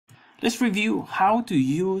Let's review how to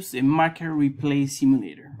use the market replay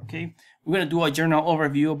simulator. Okay, we're going to do a general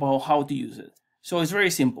overview about how to use it. So it's very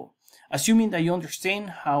simple. Assuming that you understand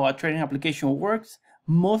how a trading application works,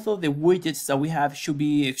 most of the widgets that we have should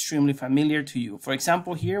be extremely familiar to you. For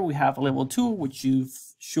example, here we have level 2, which you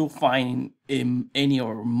should find in any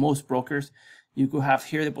or most brokers. You could have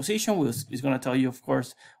here the position, which is going to tell you, of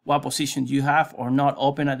course, what position you have or not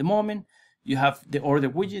open at the moment. You have the order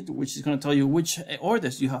widget, which is going to tell you which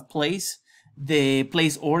orders you have placed. The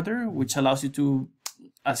place order, which allows you to,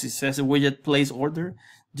 as it says, a widget place order.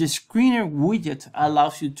 The screener widget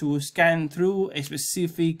allows you to scan through a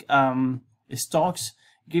specific stocks,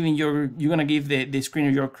 giving you're going to give the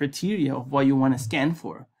screener your criteria of what you want to scan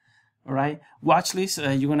for. All right. Watchlist,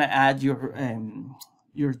 you're going to add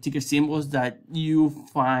your ticker symbols that you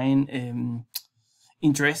find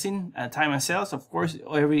interesting at time of sales. Of course,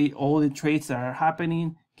 all the trades that are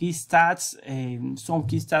happening, key stats, some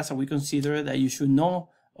key stats that we consider that you should know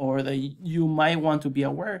or that you might want to be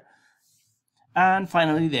aware. And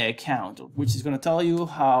finally, the account, which is going to tell you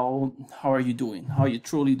how are you doing, how you're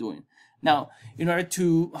truly doing. Now, in order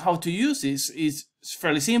to how to use this is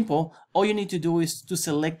fairly simple. All you need to do is to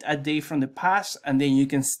select a day from the past, and then you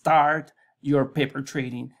can start your paper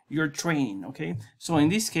trading, your training. Okay, so in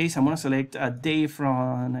this case, I'm going to select a day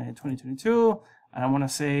from 2022, and I want to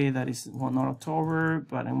say that is, well, not October,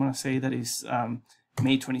 but I'm going to say that is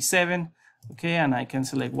May 27. Okay, and I can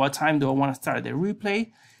select what time do I want to start the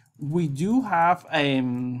replay. We do have a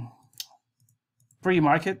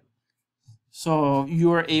pre-market, so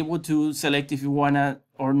you are able to select if you want to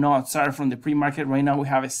or not start from the pre-market. Right now we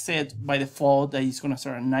have it set by default that it's going to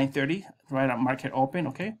start at 9:30, right at market open.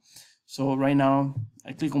 Okay, so right now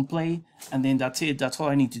I click on play, and then that's it. That's all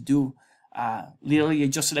I need to do. Literally, I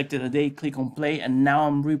just selected a day, click on play, and now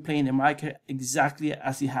I'm replaying the market exactly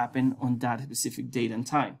as it happened on that specific date and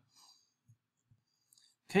time.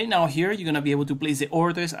 Okay, now here you're going to be able to place the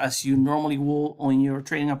orders as you normally will on your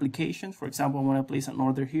trading application. For example, I want to place an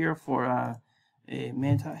order here for a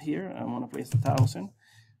meta here. I want to place 1,000.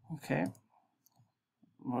 Okay,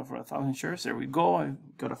 for 1,000 shares. There we go. I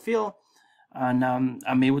got a fill, and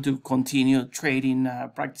I'm able to continue trading,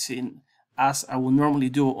 practicing as I would normally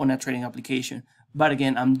do on a trading application. But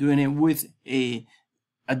again, I'm doing it with a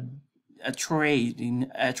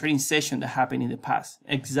trading session that happened in the past,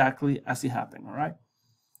 exactly as it happened. All right.